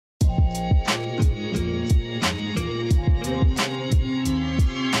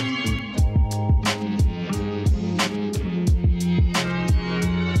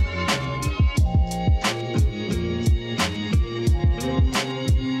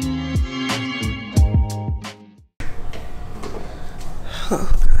Oh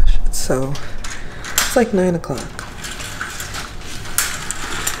gosh, it's like 9 o'clock.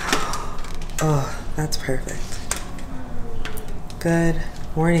 Oh, that's perfect. Good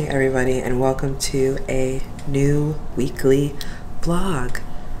morning, everybody, and welcome to a new weekly vlog.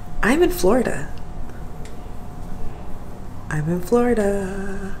 I'm in Florida.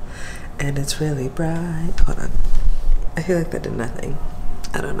 And it's really bright. Hold on. I feel like that did nothing.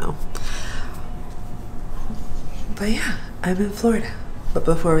 I don't know. But yeah, I'm in Florida. But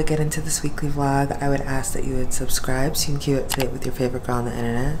before we get into this weekly vlog, I would ask that you would subscribe so you can keep up to date with your favorite girl on the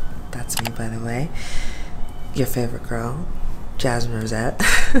internet. That's me, by the way. Your favorite girl,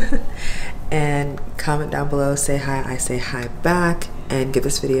 JasmineRossette. And comment down below, say hi, I say hi back, and give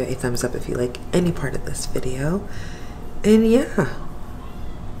this video a thumbs up if you like any part of this video. And yeah,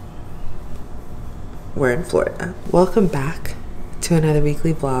 we're in Florida. Welcome back to another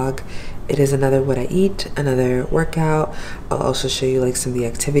weekly vlog. It is another what I eat, another workout. I'll also show you like some of the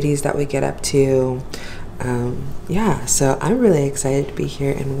activities that we get up to. Yeah, so I'm really excited to be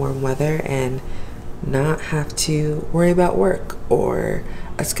here in warm weather and not have to worry about work or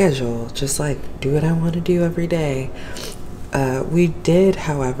a schedule, just like do what I want to do every day. We did,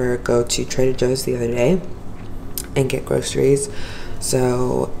 however, go to Trader Joe's the other day and get groceries.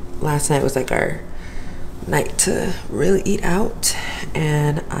 So last night was like our night to really eat out,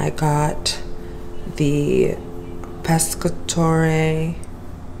 and I got the pescatore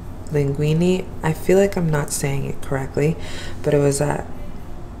linguine. I feel like I'm not saying it correctly, but it was at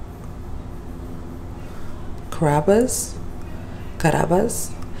Carrabba's.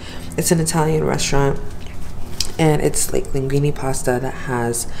 It's an Italian restaurant, and it's like linguine pasta that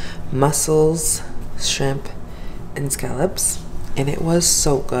has mussels, shrimp, and scallops, and it was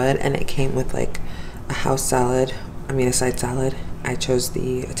so good. And it came with like a house salad, a side salad. I chose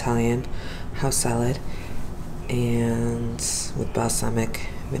the Italian house salad, and with balsamic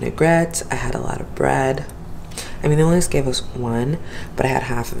vinaigrette. I had a lot of bread. They only just gave us one, but I had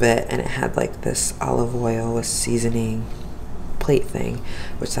half of it, and it had like this olive oil with seasoning plate thing,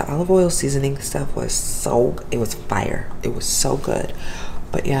 which that olive oil seasoning stuff was it was fire. It was so good.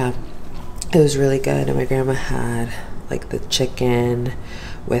 But yeah, it was really good. And my grandma had like the chicken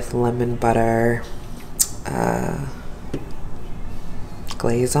with lemon butter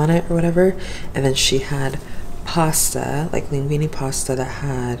glaze on it or whatever, and then she had pasta, like linguine pasta, that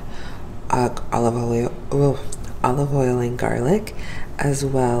had olive oil and garlic, as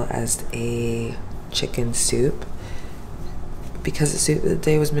well as a chicken soup, because the soup of the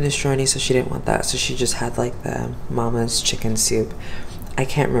day was minestrone, so she didn't want that, so she just had like the mama's chicken soup. I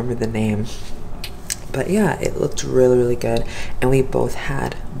can't remember the name, but yeah, it looked really, really good. And we both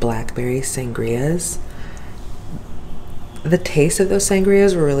had blackberry sangrias. The taste of those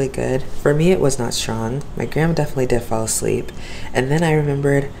sangrias were really good. For me, it was not strong. My grandma definitely did fall asleep. And then I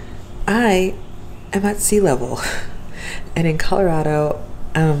remembered I am at sea level. And in Colorado,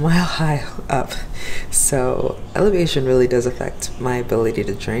 I'm a mile high up. So elevation really does affect my ability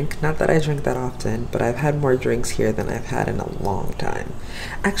to drink. Not that I drink that often, but I've had more drinks here than I've had in a long time.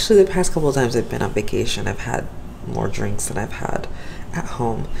 Actually, the past couple of times I've been on vacation, I've had more drinks than I've had at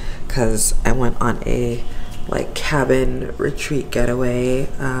home, because I went on a like cabin retreat getaway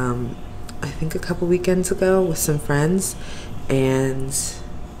I think a couple weekends ago with some friends, and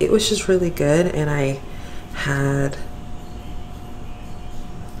it was just really good. And I had,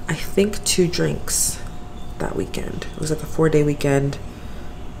 I think, 2 drinks that weekend. It was like a 4-day weekend.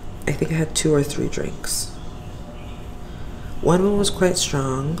 I think I had 2 or 3 drinks. One of them was quite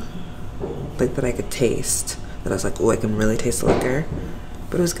strong, like that I could taste, that I was like, oh, I can really taste the liquor,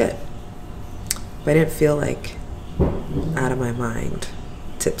 but it was good. But I didn't feel like out of my mind,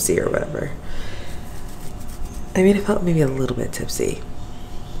 tipsy or whatever. I felt maybe a little bit tipsy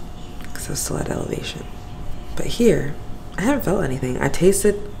because I was still at elevation. But here, I haven't felt anything. I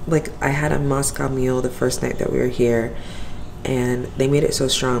tasted like I had a Moscow Mule the first night that we were here, and they made it so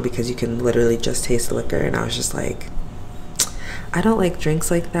strong because you can literally just taste the liquor. And I was just like, I don't like drinks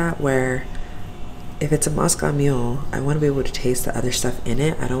like that where if it's a Moscow Mule, I want to be able to taste the other stuff in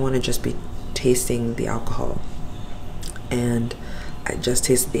it. I don't want to just be tasting the alcohol. And I just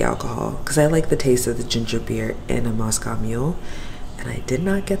tasted the alcohol because I like the taste of the ginger beer in a Moscow Mule, and I did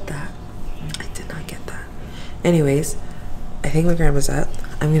not get that. Anyways, I think my grandma's up.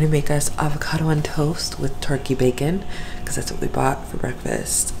 I'm gonna make us avocado on toast with turkey bacon, because that's what we bought for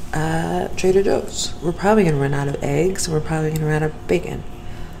breakfast at Trader Joe's. We're probably gonna run out of eggs, and we're probably gonna run out of bacon,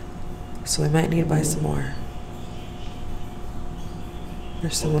 so we might need to buy some more.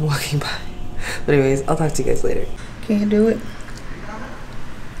 There's someone walking by. But anyways, I'll talk to you guys later. Can you do it?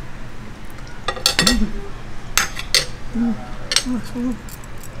 Ready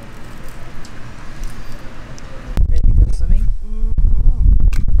to go swimming?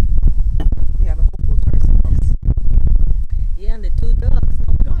 We have a whole pool to ourselves. Yeah, and the 2 ducks.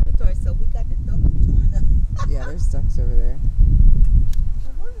 No dormitory, so we got the ducks to join us. Yeah, there's ducks over there.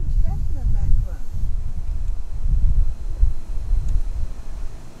 Well, what is that in the background?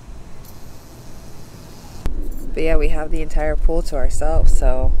 But yeah, we have the entire pool to ourselves,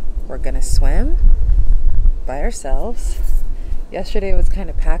 so we're gonna swim by ourselves. Yesterday it was kind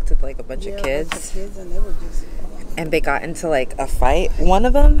of packed with like a bunch of kids. And they were just... And they got into like a fight. One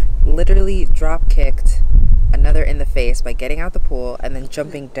of them literally drop kicked another in the face by getting out the pool and then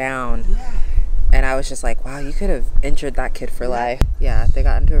jumping down. Yeah. And I was just like, wow, you could have injured that kid for life. Yeah, they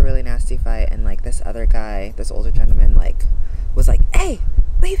got into a really nasty fight, and like this other guy, this older gentleman, like was like, hey,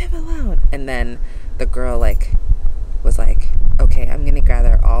 leave him alone. And then the girl like was like, okay, I'm gonna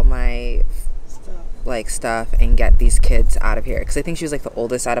gather all my stuff and get these kids out of here, because I think she was like the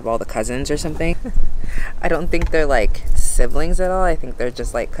oldest out of all the cousins or something. I don't think they're like siblings at all. I think they're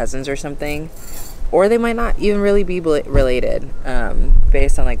just like cousins or something, or they might not even really be related,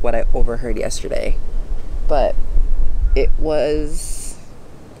 based on like what I overheard yesterday. But it was,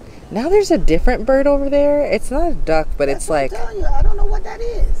 now there's a different bird over there. It's not a duck, but it's like, I'm telling you, I don't know what that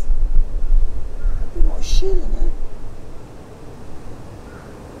is. There's more shit in it.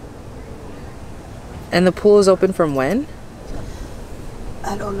 and the pool is open from when?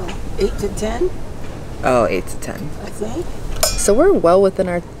 I don't know, 8 to 10, Oh, 8 to 10. I think. So we're well within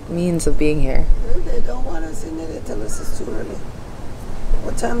our means of being here. They don't want us in there. They tell us it's too early.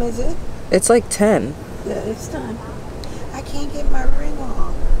 What time is it? It's like 10. Yeah, it's time. I can't get my ring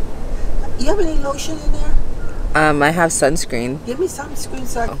on. You have any lotion in there? I have sunscreen. Give me sunscreen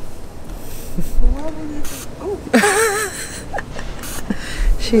so I can...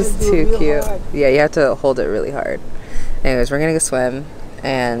 She's too cute. Yeah, you have to hold it really hard. Anyways, we're gonna go swim,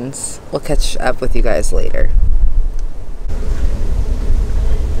 and we'll catch up with you guys later.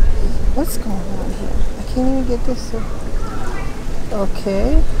 What's going on here? I can't even get this.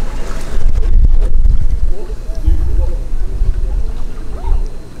 Okay.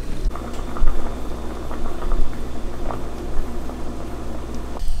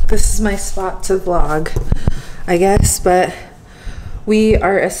 This is my spot to vlog, I guess, but we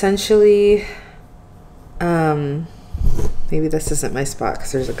are essentially, maybe this isn't my spot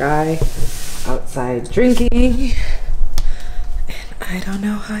because there's a guy outside drinking, and I don't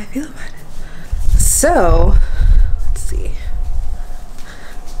know how I feel about it. So, let's see.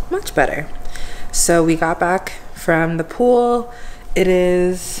 Much better. So we got back from the pool. It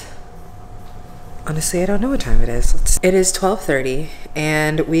is, honestly, I don't know what time it is. It is 12:30,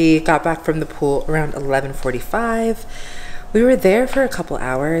 and we got back from the pool around 11:45. We were there for a couple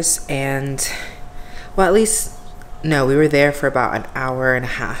hours, and, well, at least, no, we were there for about an hour and a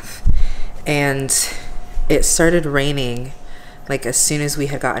half. And it started raining, like, as soon as we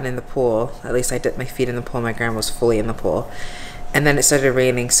had gotten in the pool. At least I dipped my feet in the pool. My grandma was fully in the pool. And then it started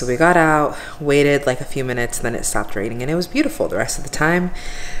raining, so we got out, waited like a few minutes, and then it stopped raining, and it was beautiful the rest of the time.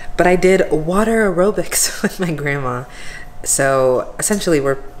 But I did water aerobics with my grandma. So essentially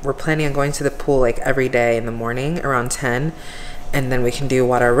we're planning on going to the pool like every day in the morning around 10, and then we can do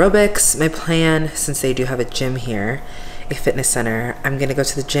water aerobics. My plan, since they do have a gym here, a fitness center, I'm gonna go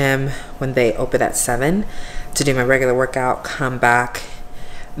to the gym when they open at 7 to do my regular workout, come back,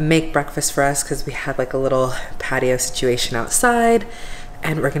 make breakfast for us, because we had like a little patio situation outside,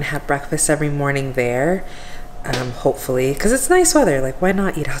 and we're gonna have breakfast every morning there, hopefully, because it's nice weather. Like, why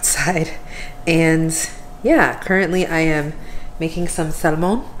not eat outside? And yeah, currently I am making some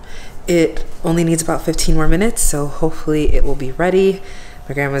salmon. It only needs about 15 more minutes, so hopefully it will be ready.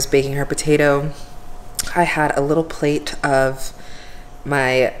 My grandma's baking her potato. I had a little plate of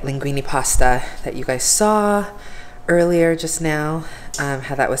my linguine pasta that you guys saw earlier just now.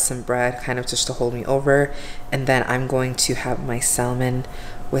 Had that with some bread, kind of just to hold me over. And then I'm going to have my salmon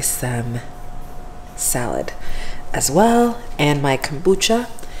with some salad as well, and my kombucha.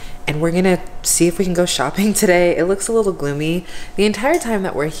 And we're gonna see if we can go shopping today. It looks a little gloomy. The entire time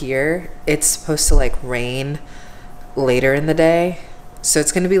that we're here, it's supposed to like rain later in the day. So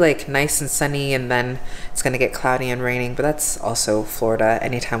it's gonna be like nice and sunny, and then it's gonna get cloudy and raining, but that's also Florida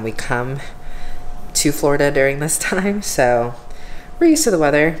anytime we come to Florida during this time. So we're used to the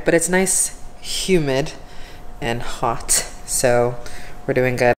weather, but it's nice, humid, and hot. So we're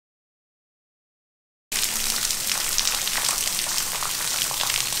doing good.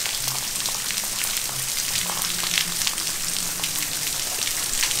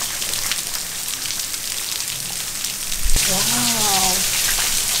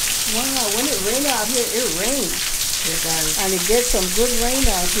 Wow, when it rains out here, it rains. And it gets some good rain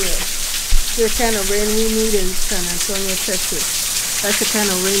out here. The kind of rain we need in San Antonio, Texas. That's the kind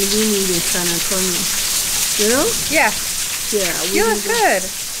of rain we need in San Antonio. You know? Yeah. Yeah. You look good.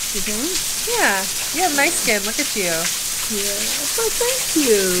 Mm-hmm. Yeah. You have nice skin. Look at you. Yeah. So thank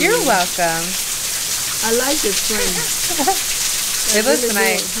you. You're welcome. I like this rain. It looks really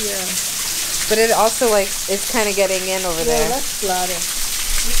nice. Good. Yeah. But it also like it's kind of getting in over there. Yeah, that's flatter.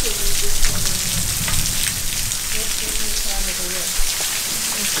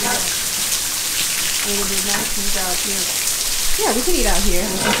 It'll be nice and out here. Yeah, we can eat out here.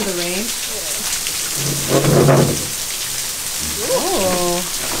 Listen to the rain. Oh.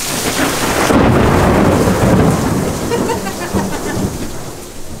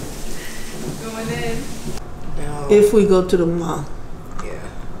 Going in. If we go to the mall. Yeah.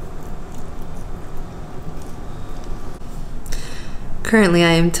 Currently,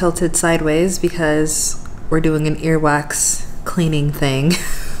 I am tilted sideways because we're doing an earwax cleaning thing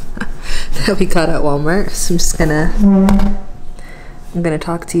that we got at Walmart. So I'm gonna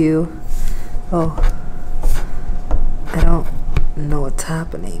talk to you. Oh, I don't know what's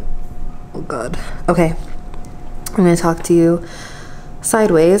happening. Oh God. Okay, I'm gonna talk to you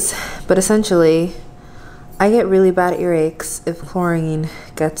sideways, but essentially, I get really bad earaches if chlorine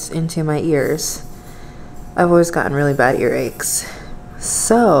gets into my ears. I've always gotten really bad earaches.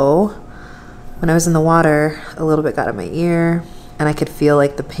 So, when I was in the water, a little bit got in my ear, and I could feel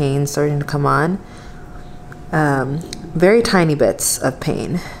like the pain starting to come on. Very tiny bits of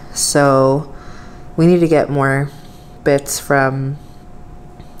pain. So, we need to get more bits from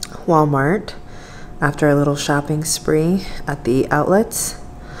Walmart after a little shopping spree at the outlets.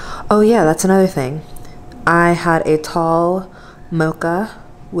 Oh yeah, that's another thing. I had a tall mocha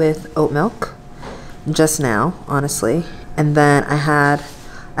with oat milk just now, honestly. And then I had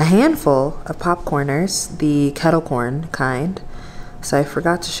a handful of popcorners, the kettle corn kind. So I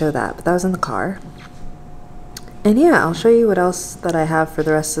forgot to show that, but that was in the car. And yeah, I'll show you what else that I have for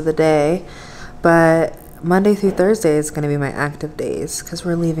the rest of the day. But Monday through Thursday is going to be my active days because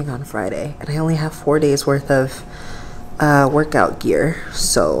we're leaving on Friday. And I only have 4 days worth of workout gear.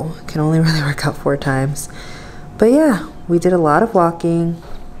 So I can only really work out 4 times. But yeah, we did a lot of walking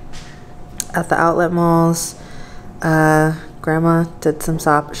at the outlet malls. Grandma did some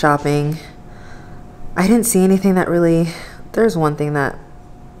shopping. I didn't see anything that really... There's one thing that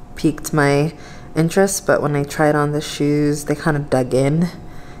piqued my interest, but when I tried on the shoes, they kind of dug in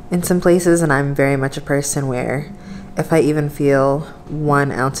some places, and I'm very much a person where if I even feel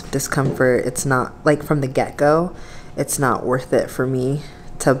 1 ounce of discomfort, it's not, like from the get-go, it's not worth it for me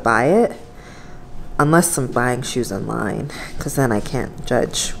to buy it, unless I'm buying shoes online, because then I can't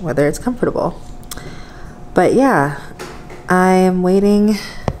judge whether it's comfortable. But yeah, I am waiting.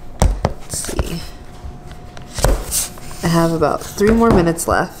 Let's see. I have about 3 more minutes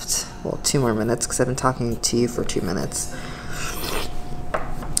left. Well, 2 more minutes because I've been talking to you for 2 minutes.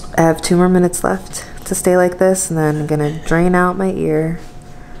 I have 2 more minutes left to stay like this, and then I'm gonna drain out my ear.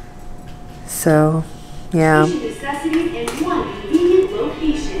 So, yeah. Necessities in one convenient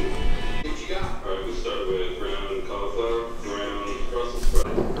location. What you got? All right, we start with brown cauliflower, brown Brussels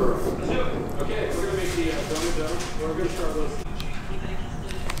sprout. Let's do it. Okay, we're gonna make the donut dough. We're gonna start with.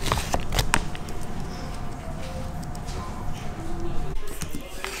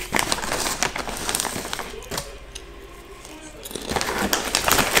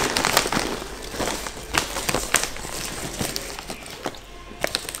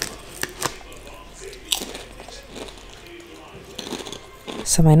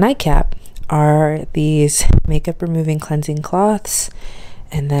 So my nightcap are these makeup removing cleansing cloths,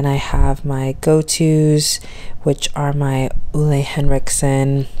 and then I have my go-tos, which are my Ole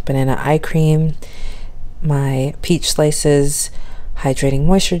Henriksen banana eye cream, my peach slices hydrating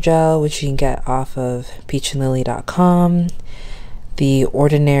moisture gel, which you can get off of peachandlily.com, the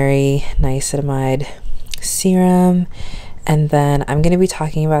Ordinary niacinamide serum, and then I'm going to be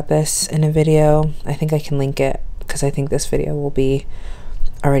talking about this in a video. I think I can link it because I think this video will be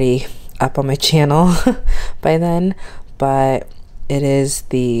already up on my channel by then, but it is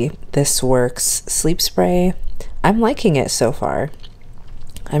the This Works sleep spray. I'm liking it so far.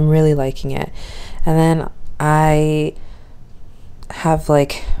 I'm really liking it. And then I have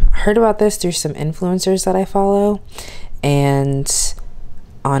like heard about this through some influencers that I follow, and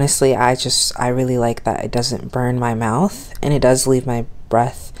honestly I really like that it doesn't burn my mouth, and it does leave my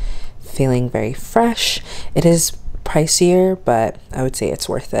breath feeling very fresh. It is pricier, but I would say it's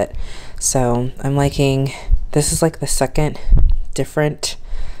worth it. So I'm liking, this is like the second different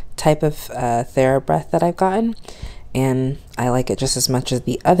type of TheraBreath that I've gotten, and I like it just as much as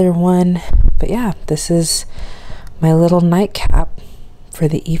the other one. But yeah, this is my little nightcap for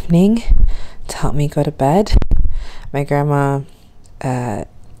the evening to help me go to bed. My grandma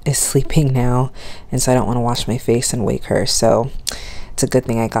is sleeping now, and so I don't want to wash my face and wake her, so it's a good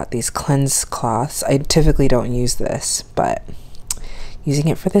thing I got these cleanse cloths. I typically don't use this, but using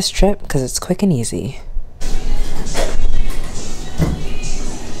it for this trip because it's quick and easy.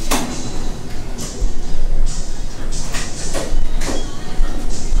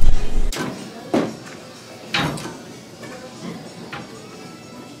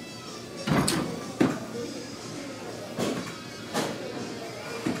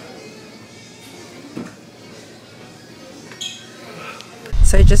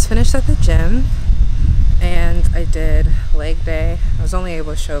 So I just finished at the gym and I did leg day. I was only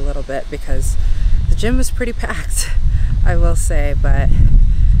able to show a little bit because the gym was pretty packed, I will say, but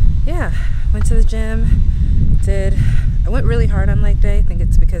yeah, went to the gym, I went really hard on leg day. I think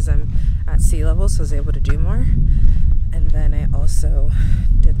it's because I'm at sea level, so I was able to do more. And then I also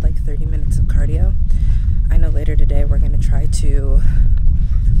did like 30 minutes of cardio. I know later today we're gonna try to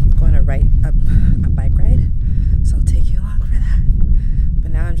go on a bike ride, so I'll take you along for that.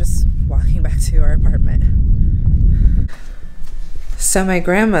 But now I'm just walking back to our apartment. So my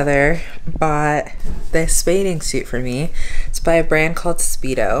grandmother bought this bathing suit for me. It's by a brand called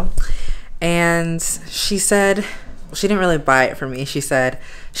Speedo. And she said, well, she didn't really buy it for me. She said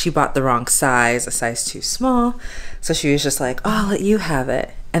she bought the wrong size, a size too small. So she was just like, oh, I'll let you have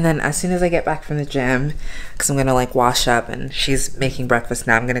it. And then as soon as I get back from the gym, because I'm gonna like wash up and she's making breakfast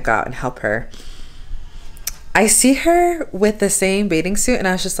now, I'm gonna go out and help her. I see her with the same bathing suit and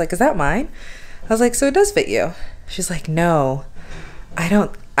I was just like, is that mine? I was like, so it does fit you? She's like, no, I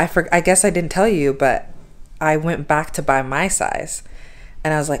guess I didn't tell you, but I went back to buy my size.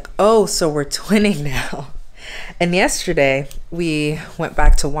 And I was like, oh, so we're twinning now. And yesterday we went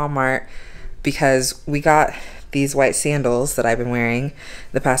back to Walmart because we got these white sandals that I've been wearing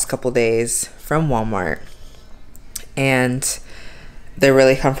the past couple days from Walmart. And they're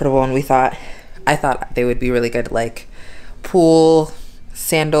really comfortable, and I thought they would be really good, like pool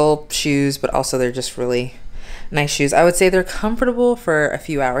sandal shoes, but also they're just really nice shoes. I would say they're comfortable for a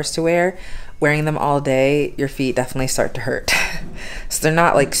few hours to wear. Wearing them all day, your feet definitely start to hurt. So they're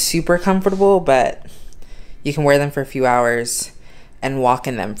not like super comfortable, but you can wear them for a few hours and walk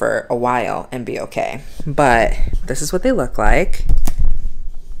in them for a while and be okay. But this is what they look like.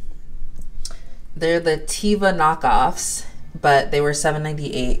 They're the Tiva knockoffs, but they were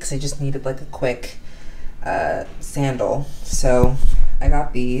 $7.98 because I just needed like a quick sandal. So I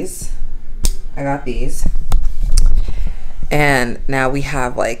got these. And now we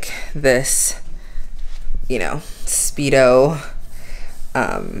have like this, you know, Speedo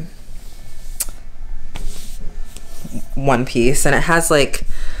one piece, and it has like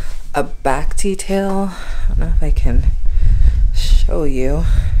a back detail. I don't know if I can show you.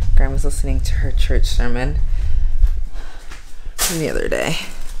 Grandma's listening to her church sermon from the other day.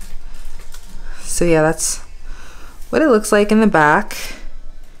 So yeah, that's what it looks like in the back.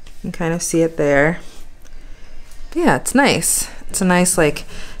 You can kind of see it there. But yeah, it's nice. It's a nice like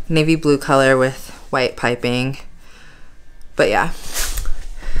navy blue color with white piping. But yeah,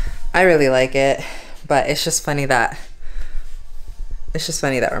 I really like it. But it's just funny that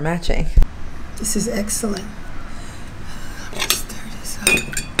we're matching. This is excellent. Stir this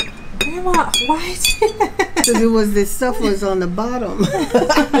up. Grandma, why? Because the stuff was on the bottom.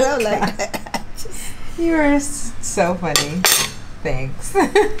 Like that. You are so funny. Thanks.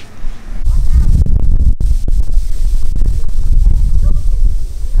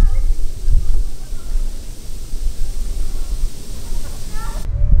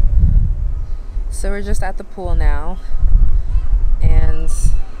 So we're just at the pool now, and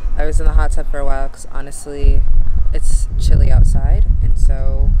I was in the hot tub for a while because honestly it's chilly outside, and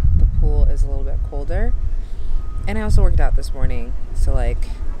so the pool is a little bit colder. And I also worked out this morning, so like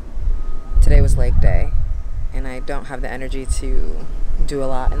today was leg day and I don't have the energy to do a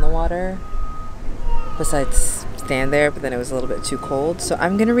lot in the water besides stand there, but then it was a little bit too cold. So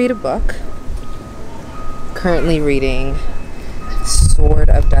I'm gonna read a book. Currently reading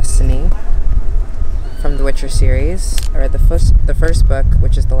Sword of Destiny from the Witcher series, or the first book,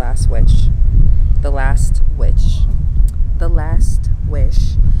 which is The Last Wish.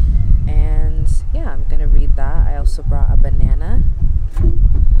 And yeah, I'm gonna read that. I also brought a banana.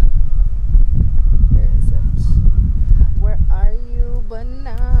 Where is it? Where are you,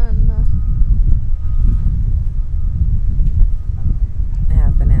 banana? I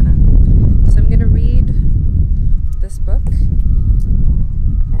have banana. So I'm gonna read this book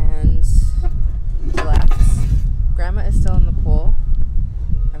and relax. Grandma is still in the pool.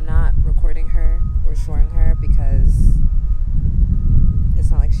 I'm not recording her or showing her because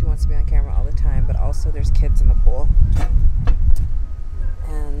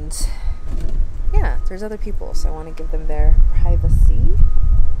there's other people, so I want to give them their privacy.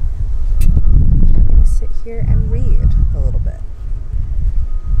 I'm gonna sit here and read a little bit.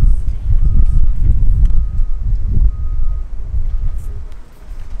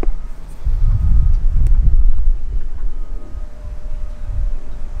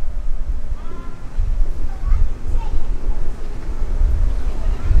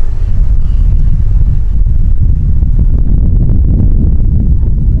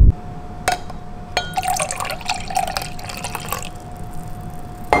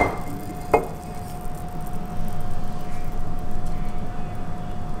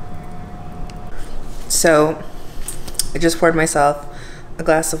 So I just poured myself a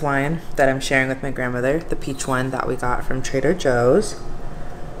glass of wine that I'm sharing with my grandmother, the peach one that we got from Trader Joe's.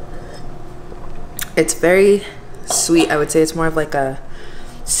 It's very sweet. I would say it's more of like a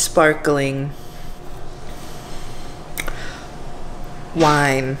sparkling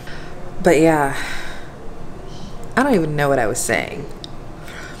wine. But yeah, I don't even know what I was saying.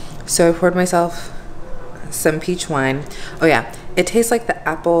 So I poured myself some peach wine. Oh yeah, it tastes like the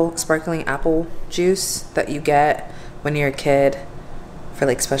apple, sparkling apple juice that you get when you're a kid for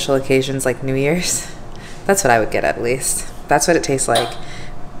like special occasions like New Year's. That's what I would get, at least. That's what it tastes like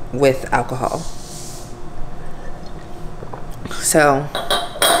with alcohol. So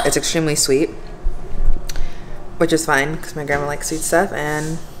it's extremely sweet, which is fine because my grandma likes sweet stuff,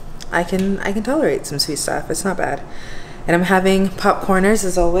 and I can tolerate some sweet stuff. It's not bad. And I'm having popcorners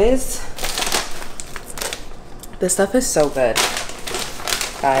as always. This stuff is so good.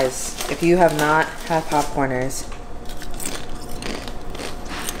 Guys, if you have not had popcorners,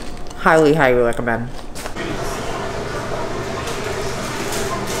 highly, highly recommend.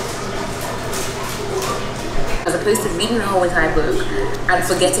 As opposed to reading the whole entire book and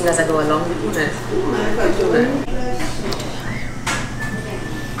forgetting as I go along.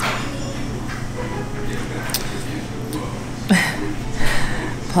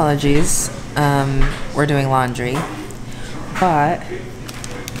 Apologies, we're doing laundry, but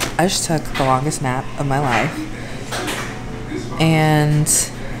I just took the longest nap of my life, and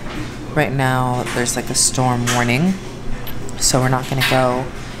right now there's like a storm warning, so we're not gonna go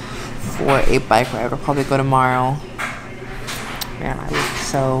for a bike ride. We'll probably go tomorrow. Man, I was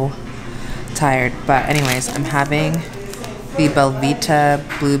so tired. But anyways, I'm having the Belvita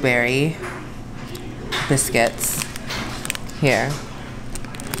blueberry biscuits here.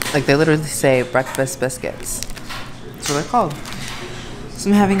 Like, they literally say breakfast biscuits. That's what they're called. So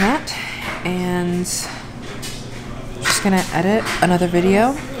I'm having that, and I'm just gonna edit another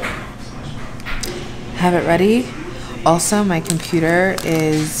video, have it ready. Also, my computer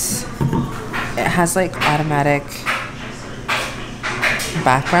it has like automatic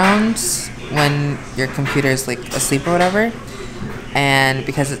backgrounds when your computer's like asleep or whatever. And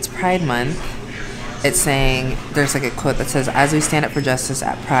because it's Pride Month, it's saying, there's like a quote that says, "As we stand up for justice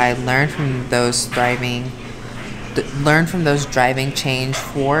at Pride, learn from those driving change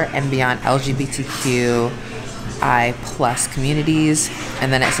for and beyond LGBTQI plus communities."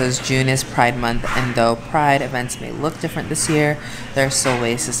 And then it says, "June is Pride Month, and though Pride events may look different this year, there are still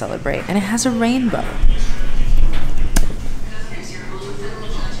ways to celebrate." And it has a rainbow.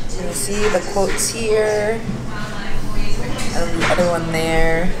 You see the quotes here, and the other one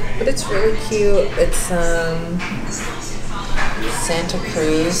there. But it's really cute. It's Santa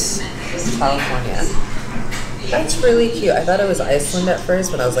Cruz, California. That's really cute. I thought it was Iceland at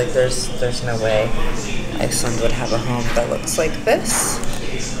first, but I was like, there's no way Iceland would have a home that looks like this.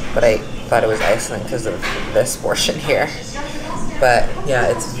 But I thought it was Iceland because of this portion here. But yeah,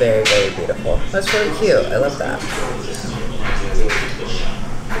 it's very, very beautiful. That's really cute. I love that.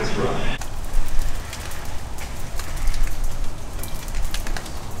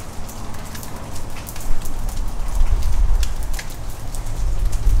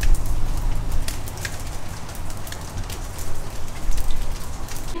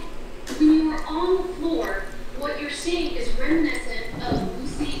 When you are on the floor, what you're seeing is reminiscent of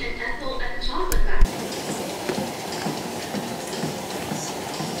Lucy and Ethel at the chocolate factory.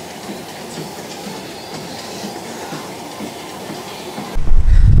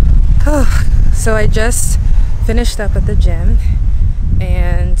 So I just finished up at the gym,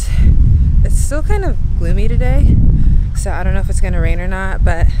 and it's still kind of gloomy today, so I don't know if it's gonna rain or not,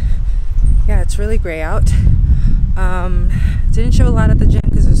 but yeah, it's really gray out. Didn't show a lot at the gym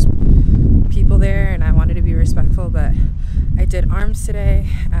because there's people there and I wanted to be respectful, but I did arms today,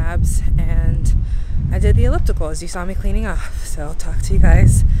 abs, and I did the elliptical as you saw me cleaning off. So I'll talk to you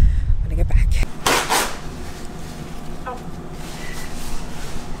guys when I get back.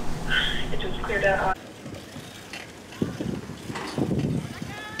 It just cleared out.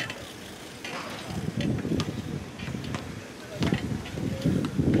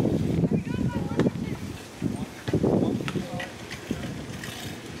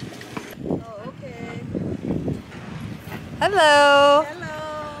 Hello.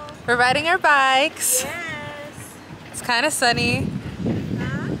 Hello. We're riding our bikes. Yes. It's kind of sunny.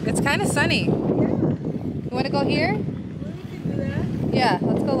 Huh? It's kind of sunny. Yeah. You want to go here? Well, we can do that. Yeah,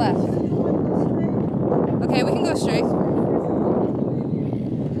 let's go left. Okay, we can go straight.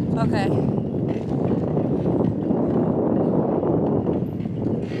 Okay.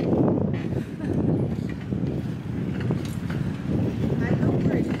 I know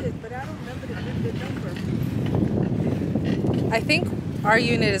where it is, but I don't remember the number. I think our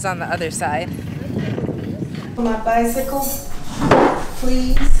unit is on the other side. My bicycle,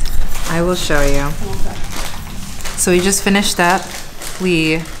 please. I will show you. Okay. So we just finished up.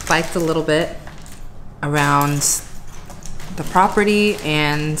 We biked a little bit around the property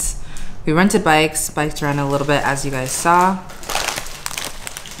and we rented biked around a little bit as you guys saw.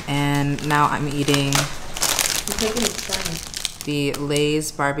 And now I'm eating the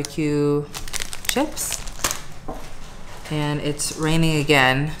Lay's barbecue chips. And it's raining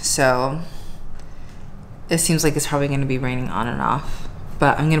again, so it seems like it's probably gonna be raining on and off.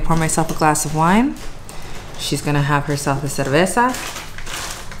 But I'm gonna pour myself a glass of wine. She's gonna have herself a cerveza.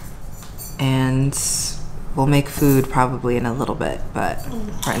 And we'll make food probably in a little bit. But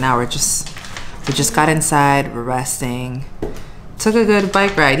right now we just got inside, we're resting. Took a good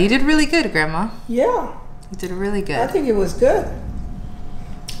bike ride. You did really good, Grandma. Yeah. You did really good. I think it was good.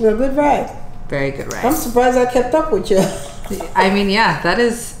 Well, good ride. Very good ride. I'm surprised I kept up with you. I mean, yeah, that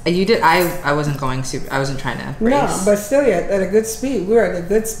is, you did, I wasn't going super, I wasn't trying to race. No, but still, yeah, at a good speed. We were at a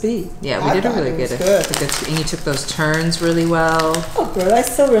good speed. Yeah, we did a really good speed. And you took those turns really well. Oh, girl, I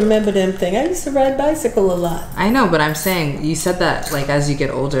still remember them thing. I used to ride bicycle a lot. I know, but I'm saying, you said that, like, as you get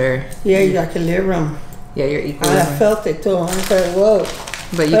older. Yeah, I can live them. Yeah, you're equal. I felt it too. I said, whoa.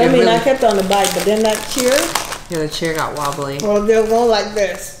 But you I did mean, really, I kept on the bike, but then that chair, yeah, the chair got wobbly. well, they'll go like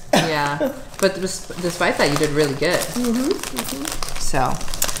this. Yeah, but despite that, you did really good. So,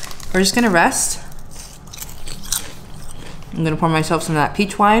 we're just gonna rest. I'm gonna pour myself some of that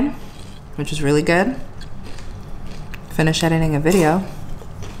peach wine, which is really good. Finish editing a video.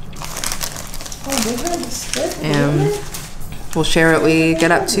 Oh, they had this stuff, And we'll share what we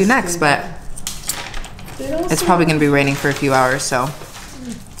get up to next, but it's probably gonna be raining for a few hours, so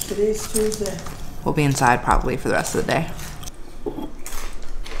Today's Tuesday. we'll be inside probably for the rest of the day.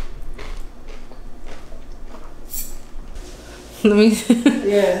 Let me,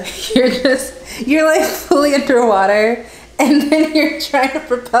 Yeah. you're like fully underwater and then you're trying to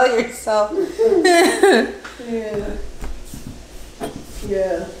propel yourself. Yeah.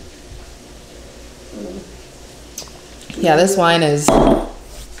 Yeah. Yeah, this wine is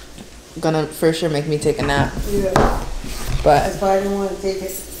gonna for sure make me take a nap, Yeah. but That's why I didn't want to take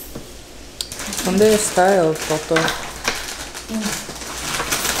it. ¿dónde está el foto?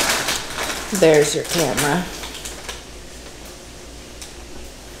 There's your camera.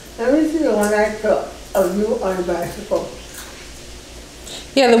 Let me see the one I took of you on the bicycle.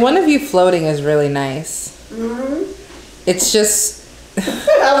 Yeah, the one of you floating is really nice. It's just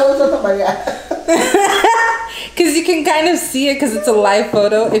I was looking at that. because you can kind of see it because it's a live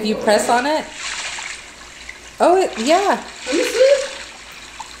photo. If you press on it, oh, yeah. Let me see.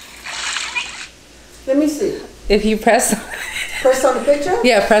 Let me see. If you press, Press on the picture?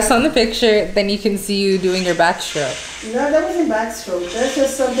 yeah, press on the picture, then you can see you doing your backstroke. No, that wasn't backstroke. That's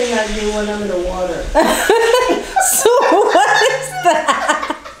just something I do when I'm in the water. So what is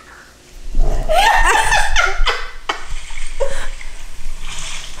that?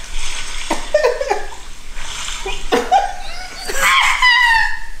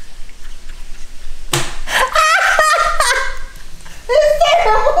 It's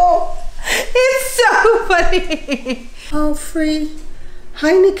terrible. It's so funny. Oh, free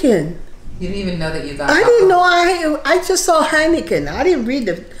Heineken. You didn't even know that you got. I didn't know I just saw Heineken. I didn't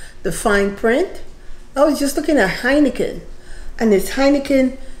read the fine print. I was just looking at Heineken. And it's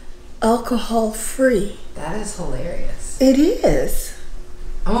Heineken alcohol free. That is hilarious. It is.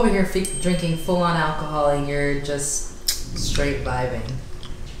 I'm over here drinking full-on alcohol, and you're just straight vibing.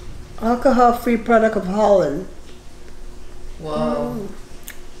 Alcohol free product of Holland. Whoa.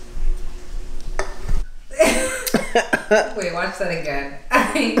 Wait, watch that again.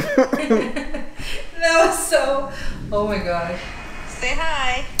 That was so. Oh my gosh. Say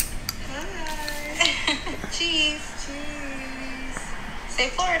hi. Hi. Cheese. Cheese. Say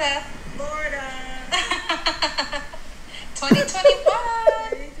Florida. Florida.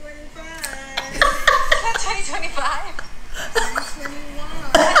 2025. 2025. 2021.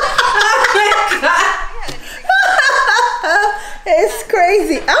 It's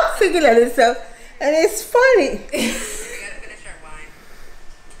crazy. I'm thinking of this stuff, and it's funny. We gotta finish our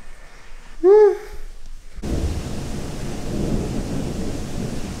wine.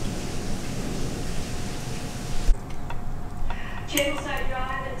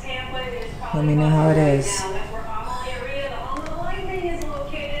 Let me know how it is.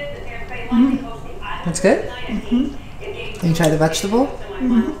 That's good? Mm-hmm. You try the vegetable?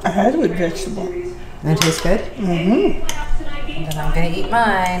 Mm-hmm. I had it with vegetable. And it tastes good? Mm-hmm. And then I'm gonna eat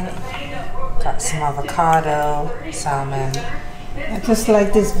mine. Got some avocado, salmon, I just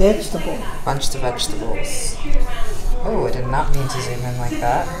like this vegetable. bunch of vegetables. Oh, I did not mean to zoom in like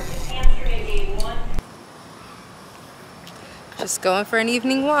that. Just going for an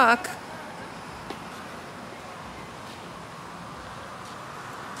evening walk.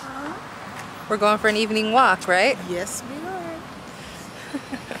 We're going for an evening walk, right? Yes, we are.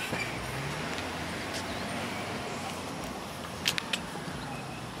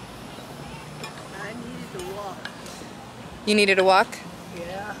 I needed to walk. You needed to walk?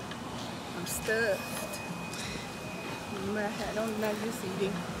 Yeah, I'm stuffed. I don't not just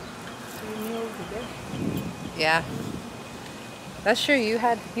eating 3 meals a day. Yeah. That's true. You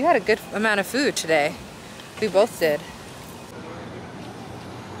had a good amount of food today. We both did.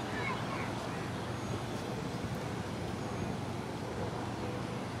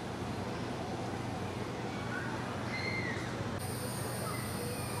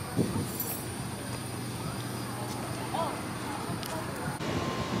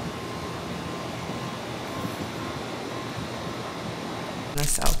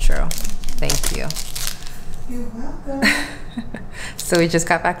 Nice outro. Thank you. You're welcome. So we just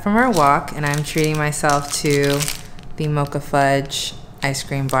got back from our walk and I'm treating myself to the mocha fudge ice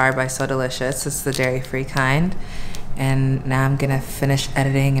cream bar by So Delicious. It's the dairy-free kind. And now I'm gonna finish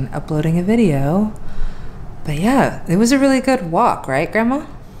editing and uploading a video. But yeah, it was a really good walk, right, Grandma?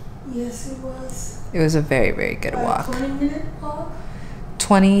 Yes, it was. It was a very, very good walk. 20-minute walk?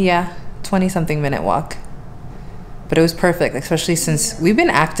 20 something minute walk. But it was perfect, especially since we've been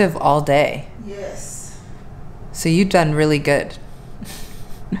active all day. Yes. So you've done really good.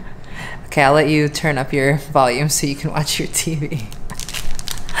 Okay, I'll let you turn up your volume so you can watch your TV.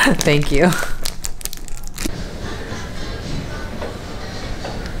 Thank you.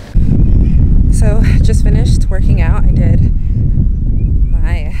 So just finished working out. I did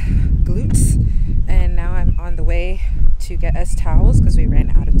my glutes and now I'm on the way to get us towels because we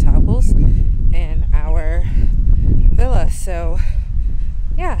ran out of towels in our villa. So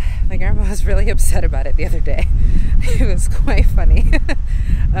yeah, my grandma was really upset about it the other day. It was quite funny.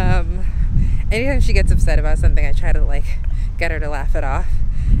 Anytime she gets upset about something, I try to like get her to laugh it off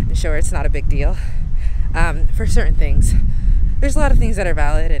and show her it's not a big deal. For certain things, there's a lot of things that are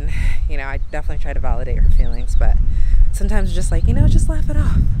valid, and you know, I definitely try to validate her feelings, but sometimes just like, you know, just laugh it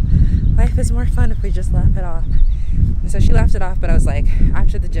off. Life is more fun if we just laugh it off. And so she laughed it off, but I was like,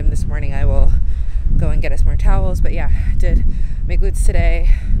 after the gym this morning, I will go and get us more towels. But yeah, I did my glutes today,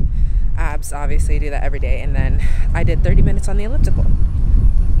 abs, obviously do that every day, and then I did 30 minutes on the elliptical.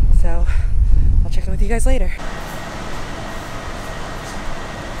 So I'll check in with you guys later.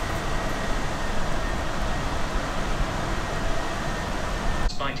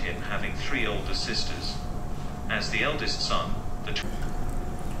 Despite him having 3 older sisters, as the eldest son, I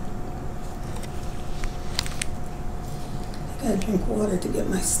gotta drink water to get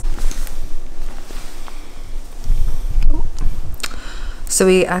my... So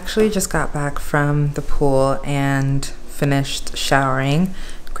we actually just got back from the pool and finished showering.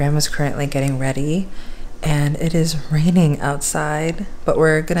 Grandma's currently getting ready and it is raining outside, but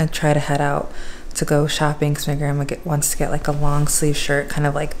we're gonna try to head out to go shopping because my grandma wants to get like a long sleeve shirt kind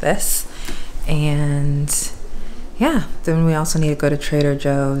of like this. And yeah, then we also need to go to Trader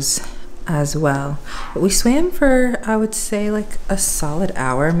Joe's as well. But we swam for, I would say, like a solid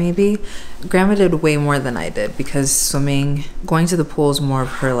hour maybe. Grandma did way more than I did because swimming, going to the pool is more of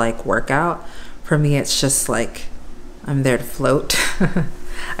her like workout. For me, it's just like I'm there to float.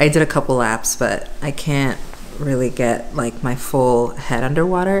 I did a couple laps, but I can't really get like my full head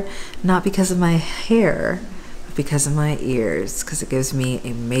underwater, not because of my hair, but because of my ears, because it gives me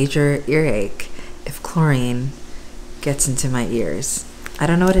a major earache if chlorine gets into my ears. I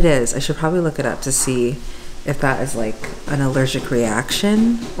don't know what it is. I should probably look it up to see if that is like an allergic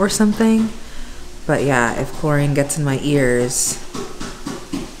reaction or something. But yeah, if chlorine gets in my ears,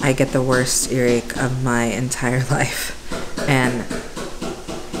 I get the worst earache of my entire life. And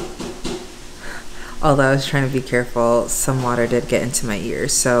although I was trying to be careful, some water did get into my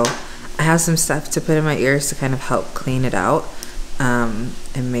ears. So I have some stuff to put in my ears to kind of help clean it out,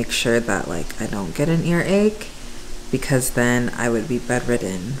 and make sure that like I don't get an earache, because then I would be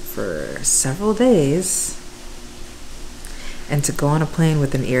bedridden for several days. And to go on a plane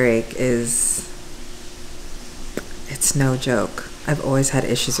with an earache it's no joke. I've always had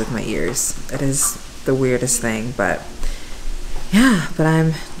issues with my ears. It is the weirdest thing, but yeah, but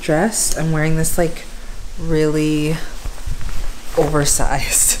I'm dressed. I'm wearing this like really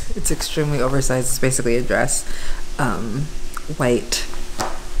oversized, it's extremely oversized, it's basically a dress, white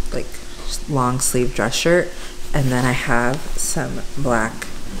like long sleeve dress shirt, and then I have some black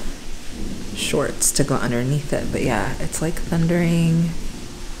shorts to go underneath it. But yeah, it's like thundering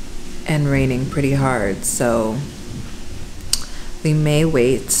and raining pretty hard, so we may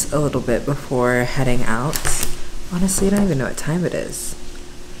wait a little bit before heading out. Honestly, I don't even know what time it is.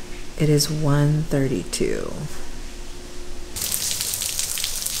 It is 1:32.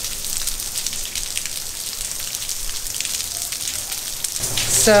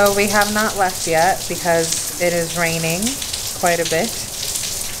 So we have not left yet because it is raining quite a bit.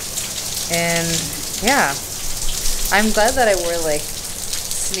 And yeah, I'm glad that I wore like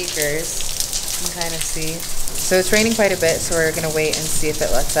sneakers. You can kind of see. So it's raining quite a bit, so we're gonna wait and see if it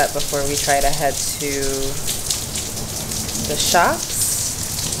lets up before we try to head to the shops.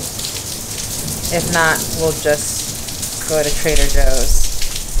 If not, we'll just go to Trader Joe's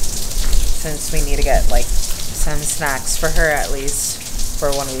since we need to get like some snacks for her at least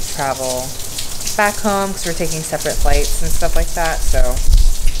for when we travel back home, because we're taking separate flights and stuff like that. So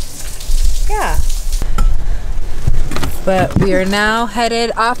yeah, but we are now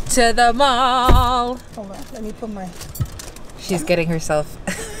headed off to the mall. Hold on, let me put my... She's getting herself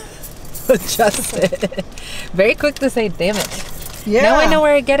adjusted. Very quick to say, damn it. Yeah. Now I know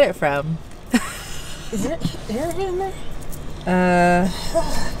where I get it from. Is there air in there?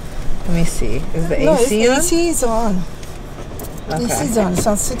 Let me see. Is the No, AC on? AC is on. Okay. AC is on. It's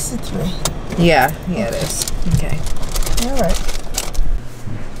on 63. Yeah, it is. Okay. All right.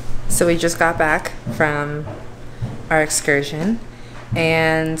 So we just got back from our excursion,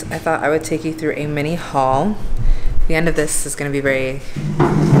 and I thought I would take you through a mini haul. The end of this is going to be very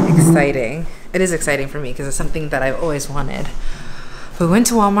exciting. It is exciting for me because it's something that I've always wanted. We went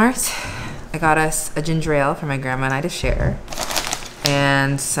to Walmart. I got us a ginger ale for my grandma and I to share,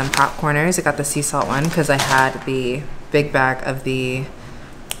 and some popcorners. I got the sea salt one because I had the big bag of the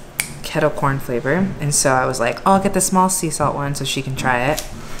kettle corn flavor, and so I was like, oh, I'll get the small sea salt one so she can try it.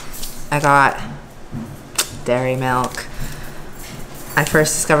 I got dairy milk. I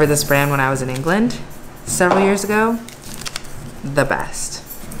first discovered this brand when I was in England several years ago. The best.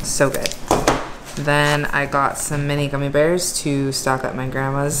 So good. Then I got some mini gummy bears to stock up my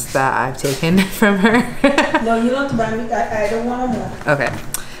grandma's that I've taken from her. No, you don't have to buy me. I don't want them more. Okay,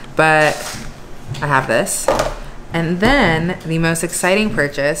 but I have this. And then the most exciting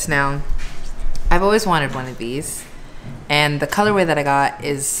purchase. Now, I've always wanted one of these, and the colorway that I got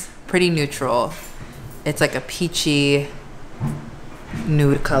is pretty neutral. It's like a peachy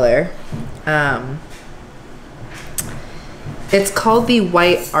nude color. It's called the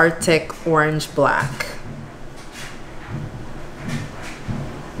White Arctic Orange Black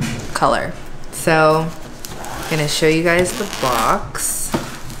color. So I'm gonna show you guys the box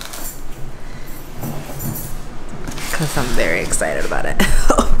because I'm very excited about it.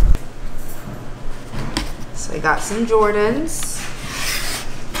 So I got some Jordans.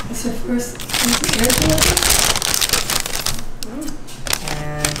 It's the first.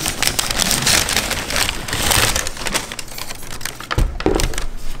 And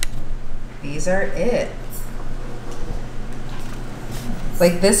these are it.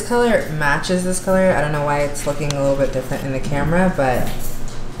 Like, this color matches this color. I don't know why it's looking a little bit different in the camera, but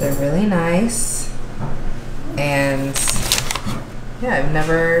they're really nice. And yeah, I've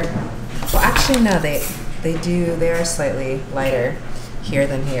never, well, actually no, they are slightly lighter here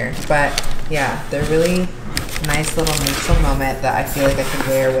than here, but yeah, they're really nice little neutral moment that I feel like I could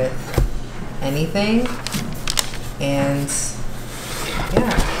wear with anything. And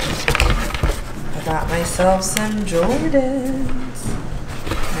yeah, I got myself some Jordans.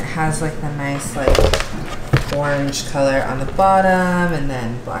 It has like the nice like orange color on the bottom, and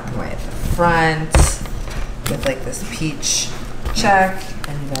then black and white at the front with like this peach check,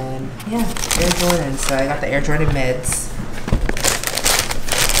 and then yeah, Air Jordans. So I got the Air Jordan mids,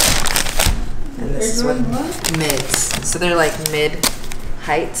 and this is what mids. So they're like mid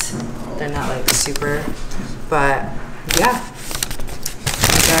height. They're not like super, but yeah,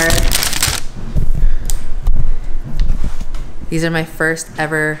 these are my first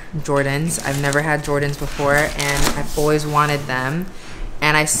ever Jordans. I've never had Jordans before, and I've always wanted them.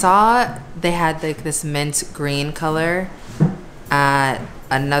 And I saw they had like this mint green color at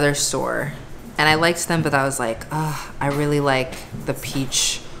another store, and I liked them, but I was like, oh, I really like the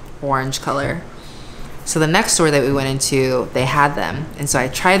peach orange color. So the next store that we went into, they had them, and so I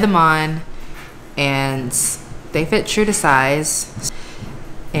tried them on, and they fit true to size.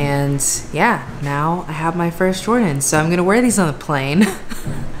 And yeah, now I have my first Jordans. So I'm gonna wear these on the plane.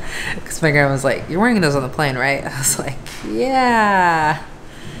 Because my grandma was like, "You're wearing those on the plane, right?" I was like, "Yeah."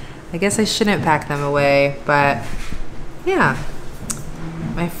 I guess I shouldn't pack them away, but yeah.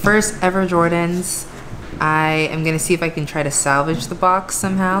 My first ever Jordans. I am gonna see if I can try to salvage the box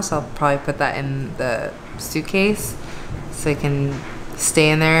somehow. So I'll probably put that in the suitcase so it can stay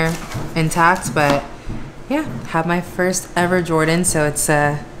in there intact. But yeah, have my first ever Jordan. So it's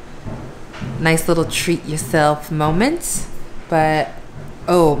a nice little treat yourself moment. But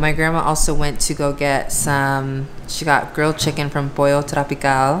oh, my grandma also went to go get some, she got grilled chicken from Pollo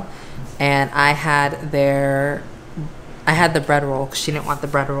Tropical, and I had the bread roll because she didn't want the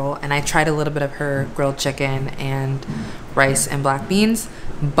bread roll, and I tried a little bit of her grilled chicken and rice and black beans,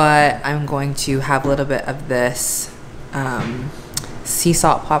 but I'm going to have a little bit of this sea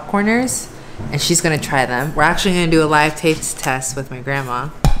salt popcorners, and she's gonna try them. We're actually gonna do a live taste test with my grandma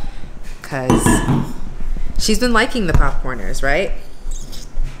because she's been liking the popcorners, right?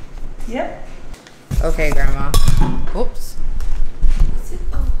 Yep. Okay, Grandma. Oops.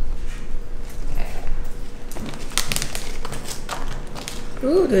 Okay.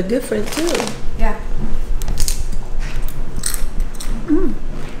 Ooh, they're different too. Yeah.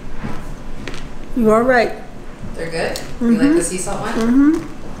 You all right? They're good? You like the sea salt one?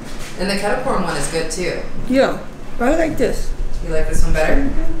 Mm-hmm. And the kettle corn one is good too. Yeah. I like this. You like this one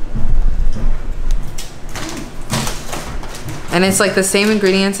better? And it's like the same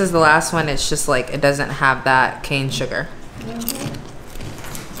ingredients as the last one. It's just like it doesn't have that cane sugar.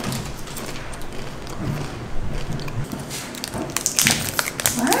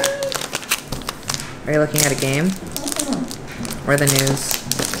 Are you looking at a game? Or the news?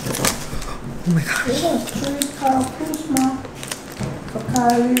 Oh my gosh.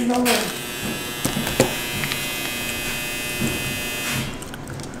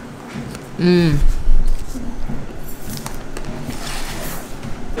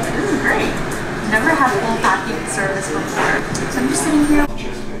 Great. Never had full packing service before. So I'm just sitting here.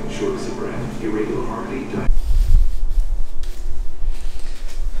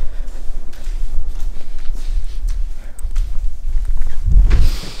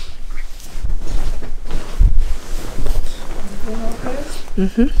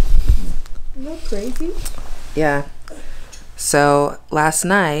 No crazy. Yeah. So last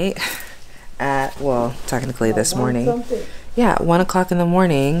night at, well, technically this morning. Yeah, at 1 o'clock in the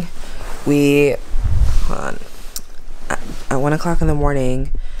morning, hold on. At 1 o'clock in the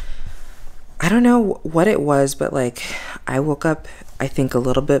morning, I don't know what it was, but like I woke up, I think a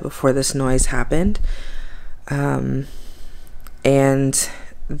little bit before this noise happened. And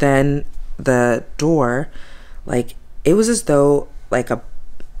then the door, like it was as though like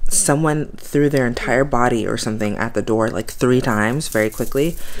someone threw their entire body or something at the door like 3 times very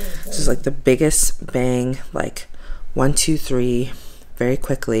quickly. This is like the biggest bang, like 1, 2, 3, very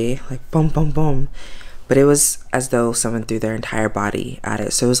quickly, like boom, boom, boom. But it was as though someone threw their entire body at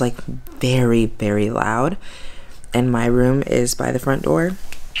it. So it was like very, very loud. And my room is by the front door.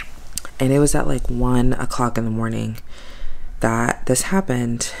 And it was at like 1 o'clock in the morning that this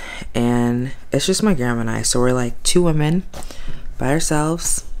happened. And it's just my grandma and I. So we're like 2 women by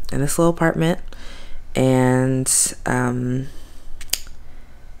ourselves in this little apartment. And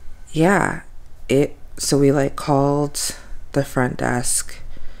yeah, so we like called the front desk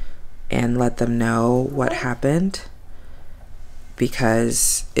and let them know what happened,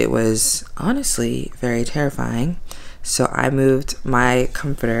 because it was honestly very terrifying. So I moved my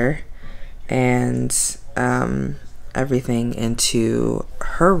comforter and everything into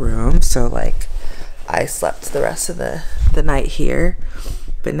her room, so like I slept the rest of the night here.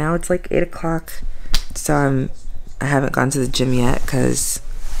 But now it's like 8 o'clock, so I haven't gone to the gym yet because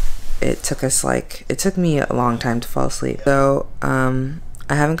it took me a long time to fall asleep. So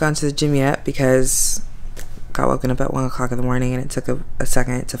I haven't gone to the gym yet because I got woken up at 1 o'clock in the morning and it took a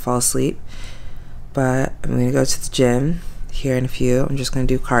second to fall asleep. But I'm gonna go to the gym here in a few. I'm just gonna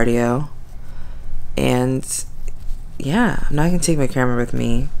do cardio, and yeah, I'm not gonna take my camera with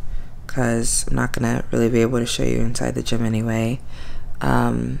me because I'm not gonna really be able to show you inside the gym anyway,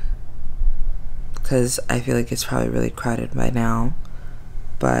 because I feel like it's probably really crowded by now.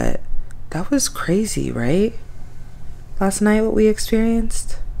 But that was crazy, right? Last night, what we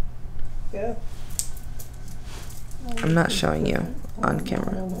experienced? Yeah. I'm not showing you on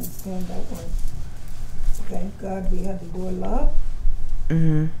camera. I don't understand that one. Thank God we had the door locked.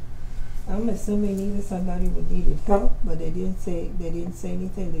 I'm assuming either somebody would needed help, but they didn't say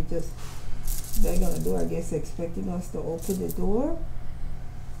anything. They just banged on the door, I guess expecting us to open the door,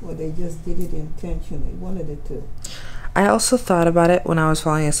 or they just did it intentionally. One of the two. I also thought about it when I was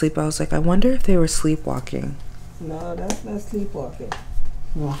falling asleep. I was like, I wonder if they were sleepwalking. No, that's not sleepwalking.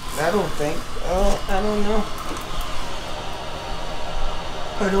 No, I don't think. Oh, I don't know.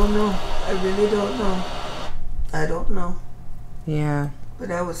 I don't know. I really don't know. I don't know. Yeah. But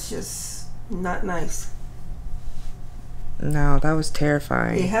that was just not nice. No, that was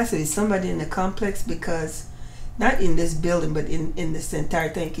terrifying. It has to be somebody in the complex, because not in this building, but in this entire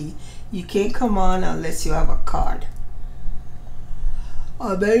thing. You can't come on unless you have a card.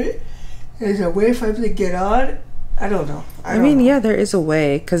 Oh, baby, there's a way for them to get on. I don't know. I mean, don't know. yeah, there is a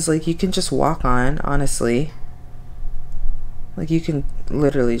way, because, like, you can just walk on, honestly. Like, you can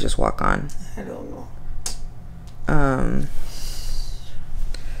literally just walk on. I don't know.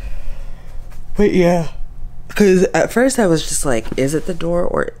 But yeah. Because at first I was just like, is it the door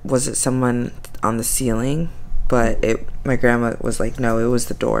or was it someone on the ceiling? But my grandma was like, no, it was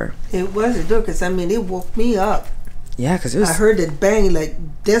the door. It was the door, because, I mean, it woke me up. Yeah, because it was... I heard it bang like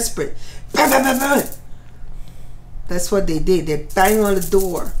desperate. Bang, bang, bang, bang. That's what they did. They banged on the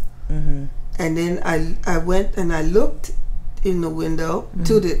door. Mm-hmm. And then I went and I looked in the window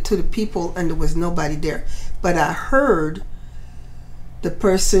to the people, and there was nobody there. But I heard the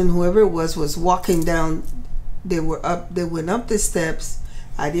person, whoever it was walking down. They went up the steps.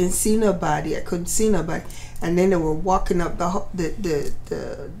 I didn't see nobody. I couldn't see nobody. And then they were walking up the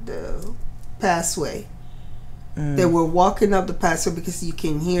passway. They were walking up the passway because you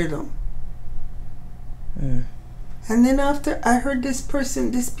can hear them. And then after I heard these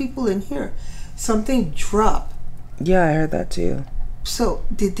people in here, something dropped. Yeah, I heard that too. So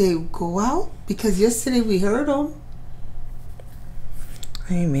did they go out? Because yesterday we heard them.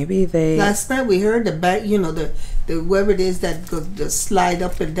 I mean, maybe they... Last night we heard the back, the whoever it is that goes the slide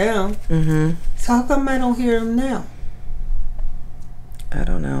up and down. Mm-hmm. So how come I don't hear them now? I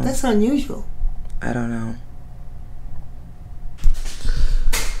don't know. That's unusual. I don't know.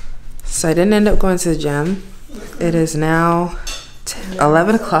 So I didn't end up going to the gym. It is now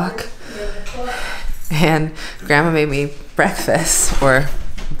 11 o'clock. And Grandma made me breakfast or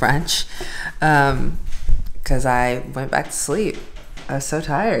brunch. Because I went back to sleep. I was so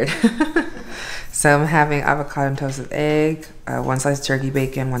tired. So I'm having avocado and toast with egg, 1 slice of turkey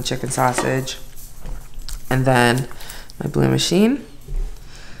bacon, 1 chicken sausage, and then my blue machine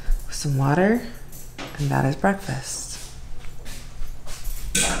with some water, and that is breakfast.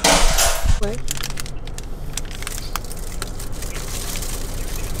 Wait.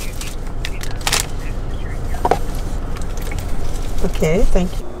 Okay,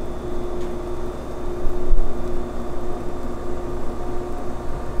 thank you.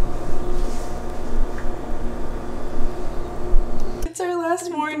 Last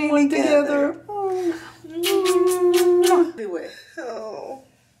morning together. Anyway, oh,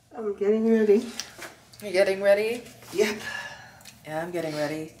 I'm getting ready. you're getting ready? Yep. Yeah, I'm getting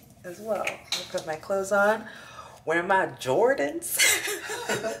ready as well. I'll put my clothes on, wear my Jordans.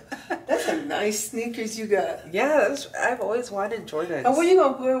 That's a nice sneakers you got. Yeah, I've always wanted Jordans. And what are you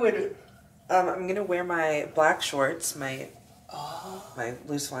gonna wear with it? I'm gonna wear my black shorts, my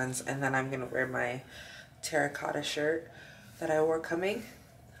loose ones, and then I'm gonna wear my terracotta shirt that I wore coming.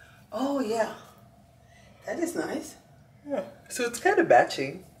 Oh yeah, that is nice. Yeah. So it's kind of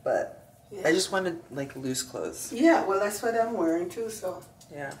matching, but Yeah. I just wanted like loose clothes. Yeah, well that's what I'm wearing too. So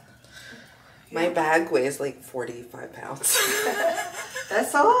Yeah. My bag weighs like 45 pounds.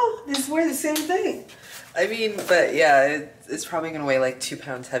 that's all. Just wear the same thing. I mean, but yeah, it's probably gonna weigh like 2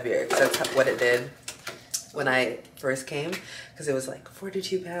 pounds heavier because that's what it did when I first came. Because it was like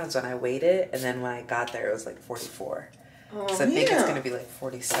 42 pounds when I weighed it, and then when I got there, it was like 44. Oh, So I think it's yeah. gonna be like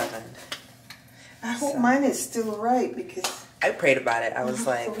 47. I hope mine is still right because I prayed about it. I was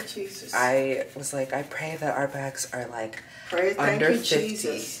like, oh, Jesus. I pray that our bags are like Pray, thank under you, 50.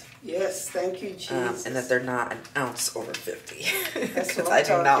 Jesus. Yes, thank you, Jesus. And that they're not an ounce over 50. That's Because what I I'm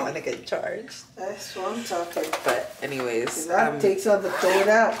do not talking. want to get charged. That's what I'm talking. But anyways, That takes out the throw it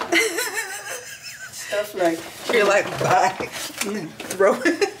out. Stuff like you're like, bye. Throw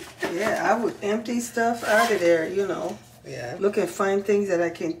it. yeah, I would empty stuff out of there. Yeah. Look and find things that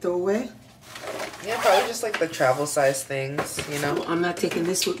I can throw away. Yeah, probably just like the travel size things, I'm not taking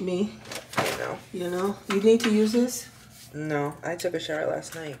this with me. No. You need to use this. No, I took a shower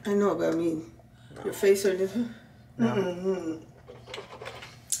last night. I know, but I mean, your face or different. No.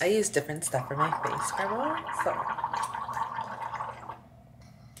 I use different stuff for my face, Grandma. So.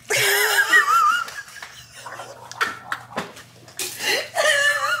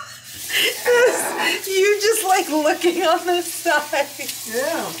 You just like looking on the side.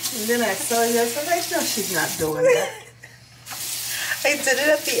 Yeah. And then I saw you. I said, no, she's not doing that. I did it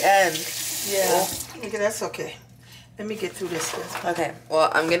at the end. Yeah. Okay, that's okay. Let me get through this. Okay, well,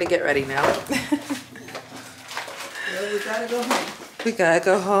 I'm gonna get ready now. Well, we gotta go home. We gotta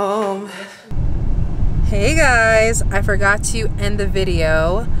go home. Hey guys, I forgot to end the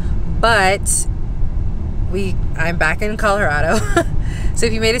video, but I'm back in Colorado. So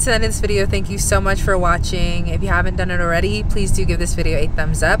if you made it to the end of this video, thank you so much for watching. If you haven't done it already, please do give this video a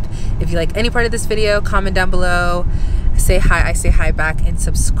thumbs up. If you like any part of this video, comment down below. Say hi, I say hi back, and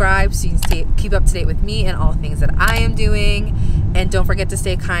subscribe so you can keep up to date with me and all things that I am doing. And don't forget to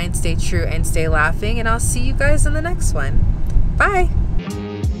stay kind, stay true, and stay laughing. And I'll see you guys in the next one. Bye.